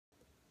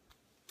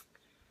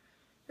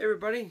Hey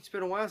everybody, it's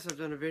been a while since I've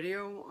done a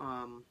video.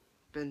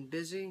 Been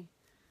busy,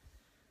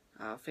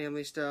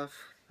 family stuff,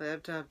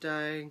 laptop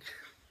dying,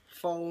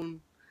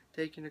 phone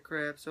taking a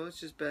crap, so it's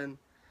just been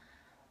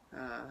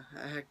a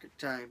hectic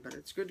time. But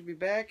it's good to be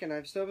back, and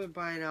I've still been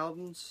buying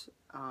albums.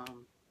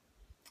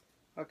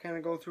 I'll kind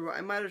of go through. I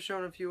might have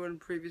shown a few in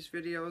previous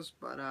videos,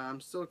 but I'm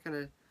still kind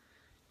of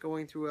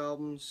going through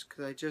albums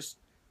because I just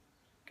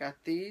got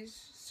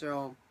these.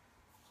 So,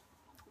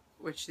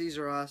 which these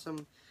are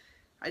awesome.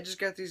 I just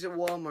got these at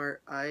Walmart.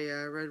 I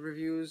read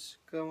reviews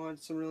because I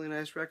wanted some really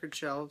nice record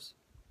shelves.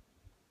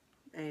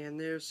 And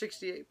they're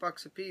 68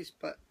 bucks a piece,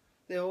 but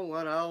they hold a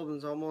lot of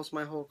albums, almost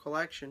my whole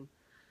collection.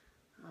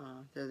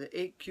 They're the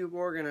 8-cube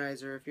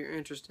organizer if you're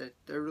interested.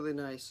 They're really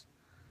nice.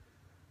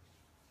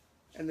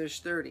 And they're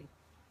sturdy.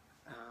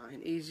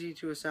 And easy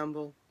to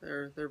assemble.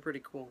 They're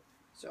pretty cool.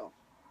 So,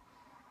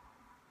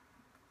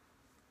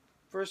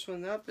 first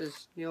one up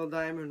is Neil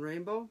Diamond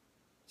Rainbow.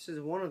 This is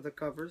one of the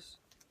covers.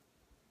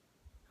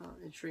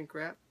 In shrink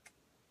wrap.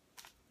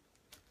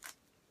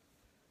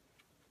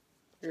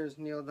 Here's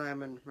Neil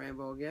Diamond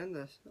Rainbow again,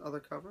 the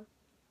other cover.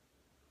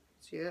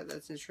 See that?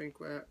 That's in shrink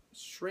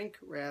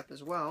wrap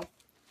as well.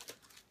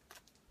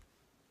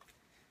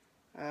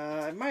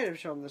 I might have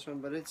shown this one,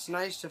 but it's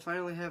nice to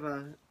finally have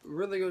a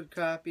really good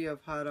copy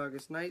of Hot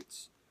August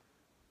Nights,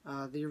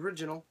 the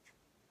original.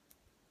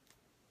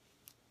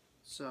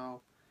 So,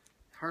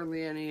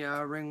 hardly any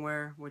ring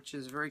wear, which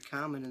is very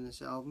common in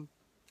this album.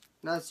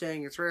 Not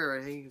saying it's rare,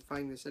 I think you can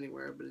find this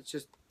anywhere, but it's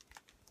just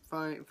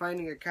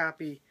finding a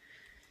copy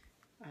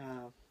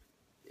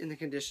in the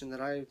condition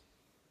that I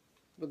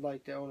would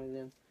like to own it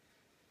in.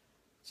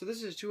 So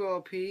this is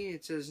 2LP,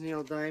 it says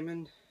Neil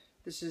Diamond.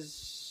 This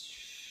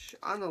is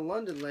on the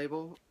London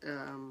label,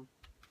 and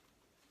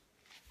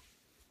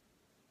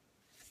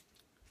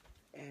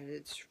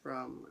it's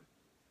from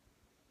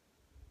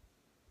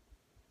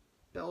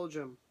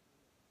Belgium.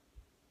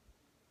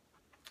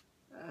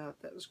 I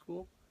thought that was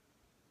cool.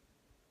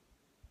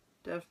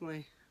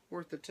 Definitely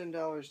worth the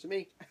 $10 to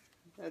me.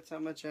 That's how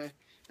much I had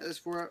this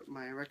for at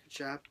my record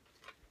shop.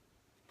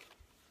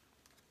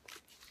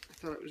 I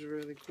thought it was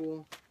really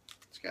cool.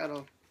 It's got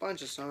a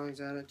bunch of songs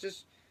on it.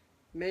 Just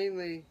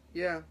mainly,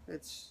 yeah,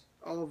 it's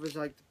all of his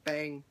like the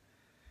bang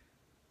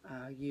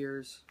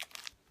years,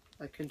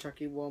 like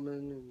Kentucky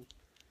Woman and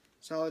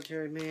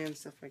Solitary Man,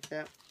 stuff like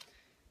that.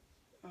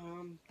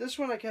 This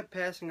one I kept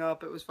passing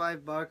up. It was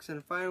 $5,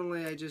 and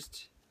finally I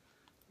just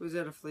was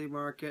at a flea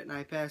market and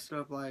I passed it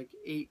up like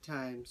 8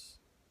 times.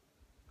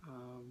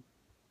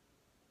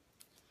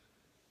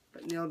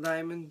 But Neil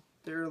Diamond,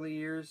 the early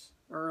years,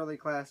 or early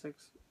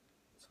classics,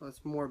 so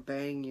it's more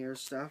bang year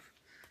stuff.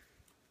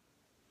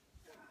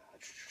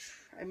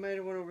 I might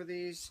have went over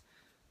these.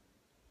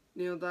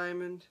 Neil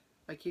Diamond,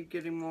 I keep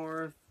getting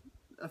more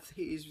of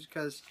these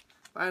because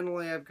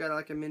finally I've got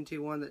like a minty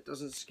one that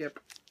doesn't skip.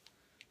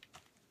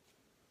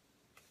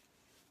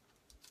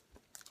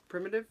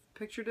 Primitive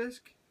picture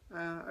disc.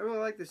 I really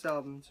like this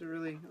album. It's a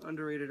really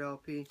underrated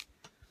LP.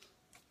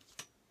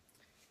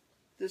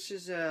 This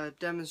is a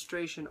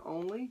demonstration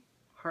only.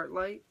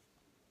 Heartlight.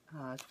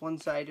 It's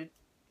one-sided.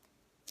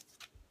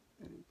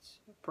 And it's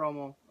a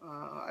promo.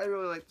 I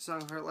really like the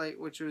song Heartlight,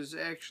 which was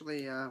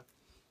actually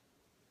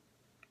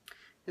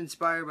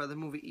inspired by the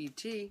movie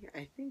E.T.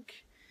 I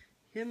think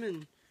him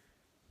and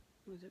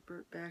was it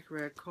Burt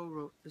Bacharach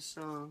co-wrote this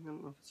song. I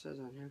don't know if it says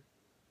on here.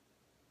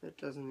 That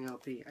does in the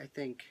LP, I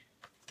think.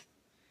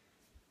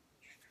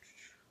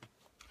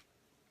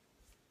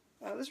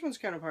 This one's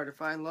kind of hard to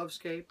find,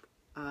 Lovescape.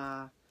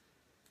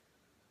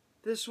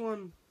 This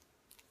one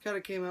kind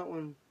of came out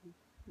when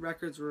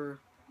records were,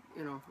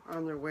 you know,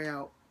 on their way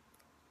out.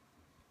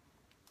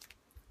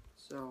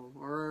 So,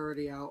 or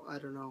already out, I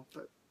don't know.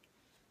 But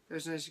it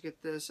was nice to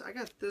get this. I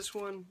got this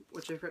one,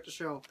 which I forgot to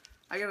show.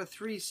 I got a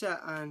 3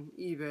 set on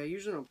eBay. I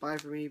usually don't buy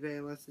from eBay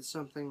unless it's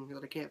something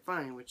that I can't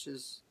find, which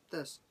is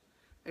this.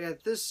 I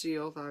got this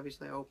sealed,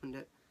 obviously I opened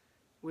it,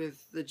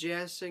 with The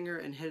Jazz Singer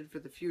and Headed for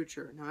the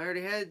Future. Now, I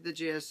already had The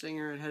Jazz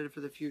Singer and Headed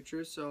for the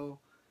Future, so,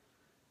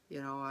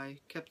 you know, I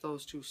kept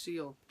those 2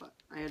 sealed, but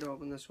I had to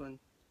open this one.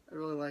 I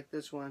really like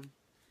this one.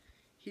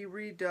 He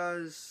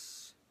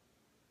redoes,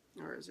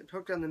 or is it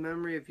Hooked on the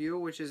Memory of You,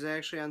 which is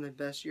actually on the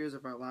Best Years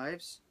of Our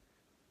Lives.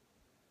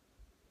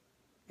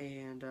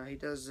 And he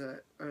does a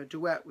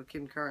duet with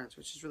Kim Carnes,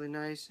 which is really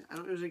nice. I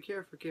don't usually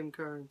care for Kim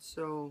Carnes,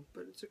 so,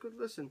 but it's a good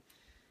listen.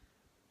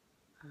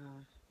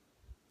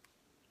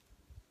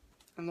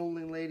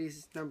 Lonely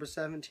Ladies, number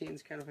 17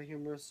 is kind of a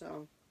humorous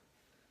song.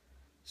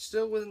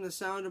 Still Within the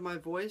Sound of My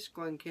Voice,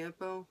 Glen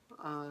Campbell.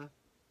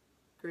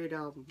 Great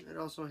album. It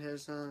also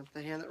has The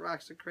Hand That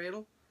Rocks the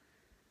Cradle,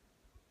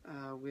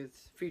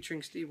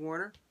 featuring Steve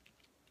Wariner,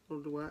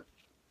 little duet.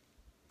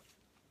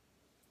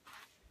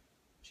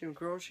 Jim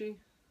Croce,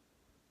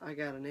 I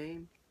Got a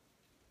Name.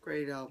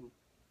 Great album.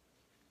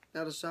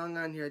 Not a song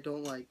on here I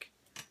don't like.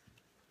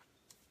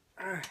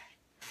 Alright,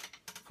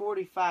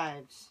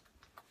 45s.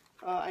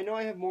 I know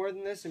I have more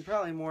than this and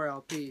probably more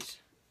LPs.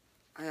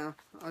 I'll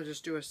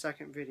just do a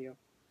second video.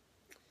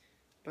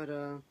 But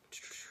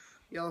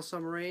Yellow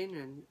Submarine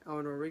and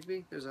Eleanor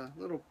Rigby. There's a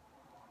little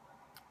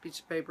piece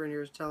of paper in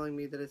here telling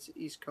me that it's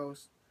East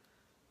Coast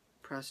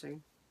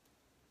pressing.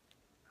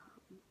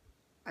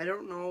 I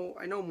don't know.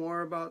 I know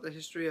more about the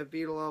history of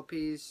Beatle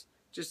LPs,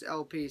 just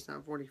LPs,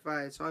 not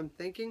 45. So I'm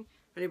thinking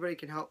if anybody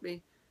can help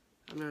me.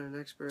 I'm not an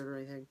expert or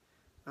anything,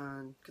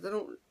 because I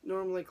don't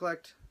normally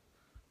collect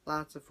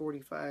lots of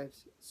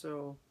 45s.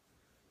 So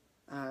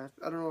I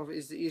don't know if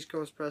is the East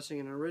Coast pressing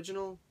an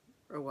original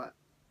or what.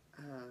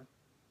 I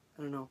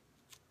don't know.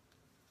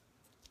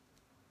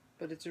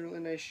 But it's a really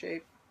nice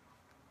shape.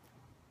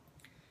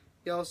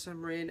 Yellow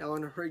Submarine,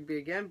 Eleanor Rigby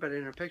again, but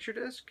in a picture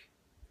disc.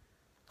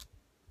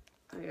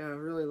 I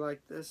really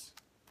like this.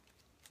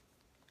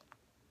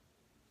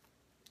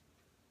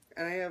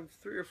 And I have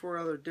 3 or 4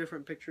 other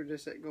different picture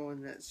discs that go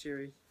in that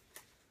series.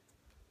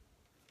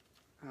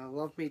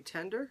 Love Me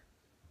Tender,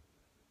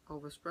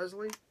 Elvis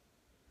Presley.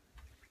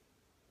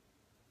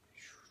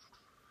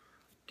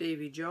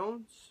 Davy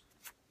Jones.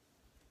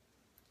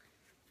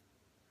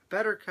 A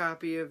better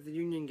copy of the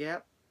Union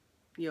Gap,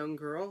 Young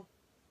Girl.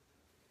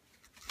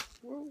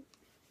 Whoa.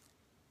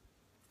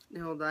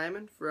 Neil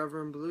Diamond,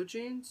 Forever in Blue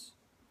Jeans.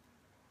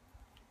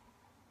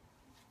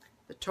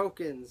 The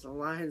Tokens, A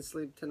Lion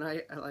Sleep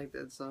Tonight. I like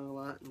that song a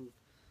lot, and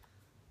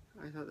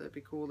I thought that'd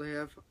be cool to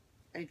have.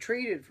 I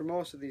traded for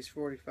most of these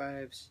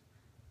 45s.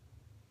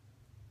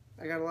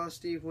 I got a lot of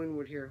Steve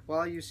Winwood here.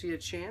 While You See a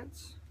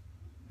Chance.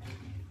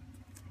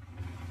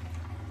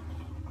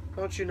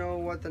 Don't You Know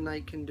What the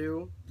Night Can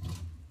Do.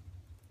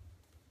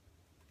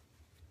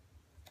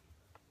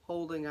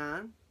 Holding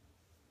On.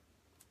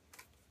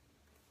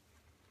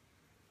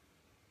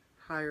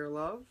 Higher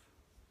Love.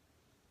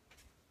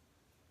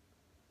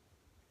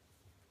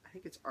 I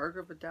think it's Ark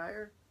of a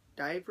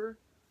Diver.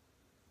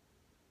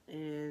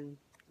 And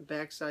the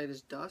backside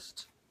is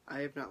Dust. I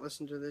have not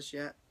listened to this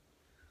yet.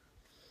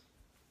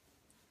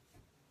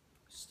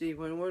 Steve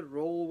Winwood,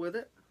 Roll With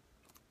It.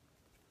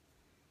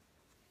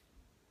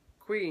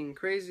 Queen,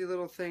 Crazy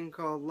Little Thing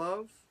Called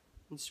Love.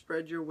 And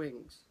Spread Your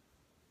Wings.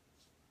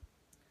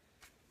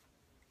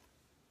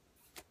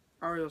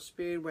 REO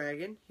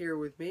Speedwagon, Here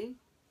With Me.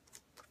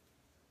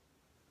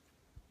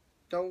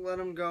 Don't Let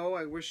 'Em Go,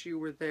 I Wish You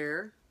Were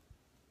There.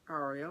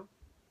 REO.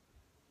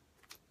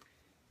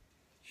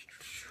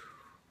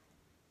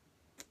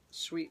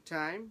 Sweet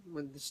Time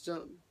with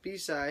the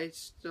B-side,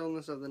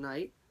 Stillness of the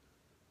Night.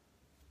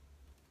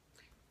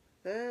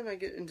 Then I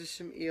get into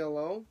some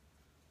ELO.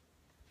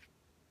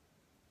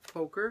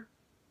 Poker.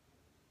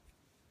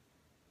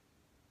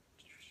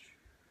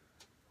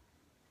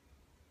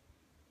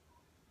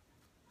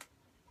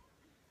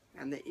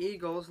 And the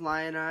Eagles,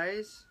 Lion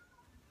Eyes.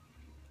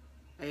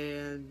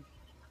 And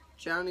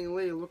Johnny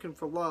Lee, Looking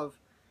for Love.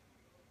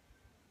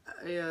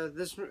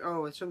 It's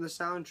from the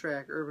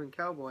soundtrack Urban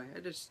Cowboy. I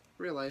just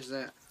realized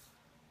that.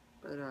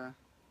 But I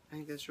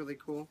think that's really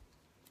cool.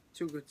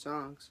 2 good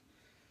songs.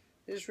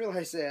 I just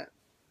realized that.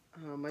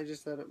 I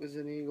just thought it was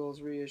an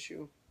Eagles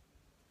reissue.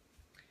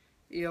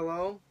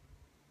 ELO,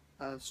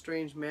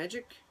 Strange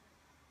Magic.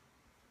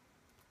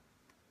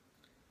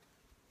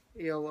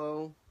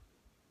 ELO,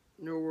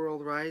 New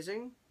World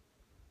Rising.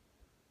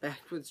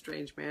 Back with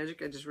Strange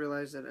Magic. I just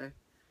realized that I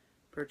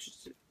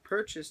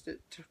purchased it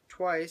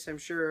twice. I'm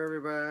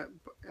sure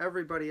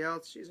everybody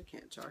else. Jeez, I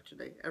can't talk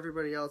today.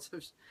 Everybody else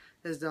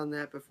has done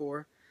that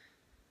before.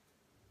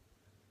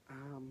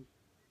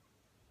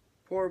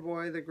 Poor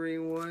Boy, The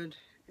Greenwood,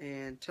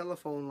 and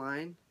Telephone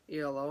Line,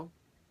 ELO.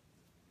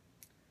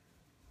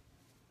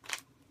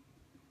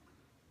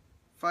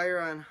 Fire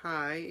on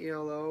High,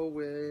 ELO,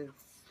 with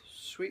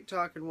Sweet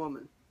Talking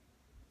Woman.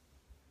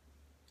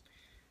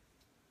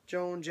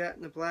 Joan Jett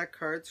and the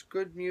Blackhearts,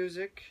 Good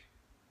Music.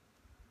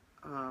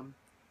 The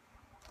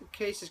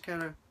case is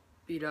kind of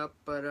beat up,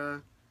 but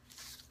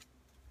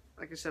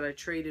like I said, I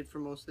traded for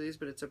most of these,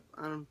 but it's a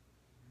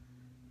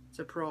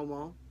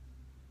promo.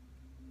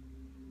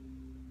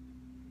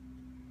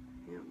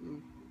 Yep,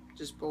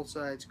 just both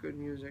sides, good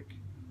music.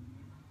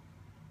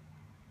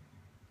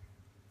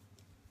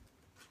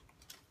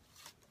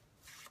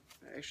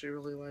 I actually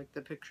really like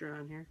the picture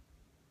on here.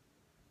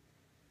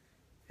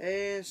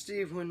 And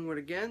Steve Winwood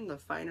again, The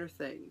Finer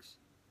Things.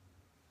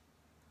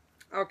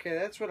 Okay,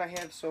 that's what I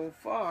have so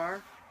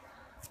far.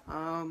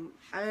 I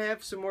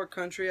have some more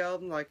country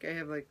albums, like I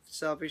have like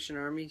Salvation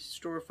Army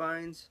store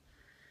finds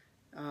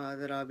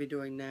that I'll be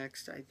doing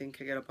next. I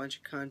think I got a bunch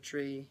of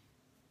country,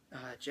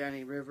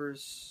 Johnny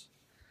Rivers,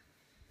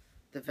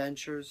 The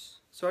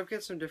Ventures. So I've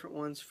got some different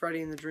ones.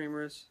 Freddie and the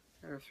Dreamers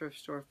that are thrift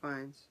store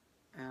finds.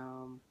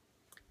 And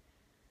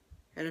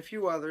a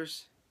few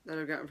others that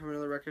I've gotten from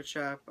another record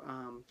shop.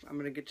 I'm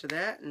going to get to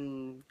that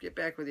and get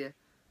back with you.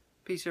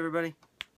 Peace, everybody.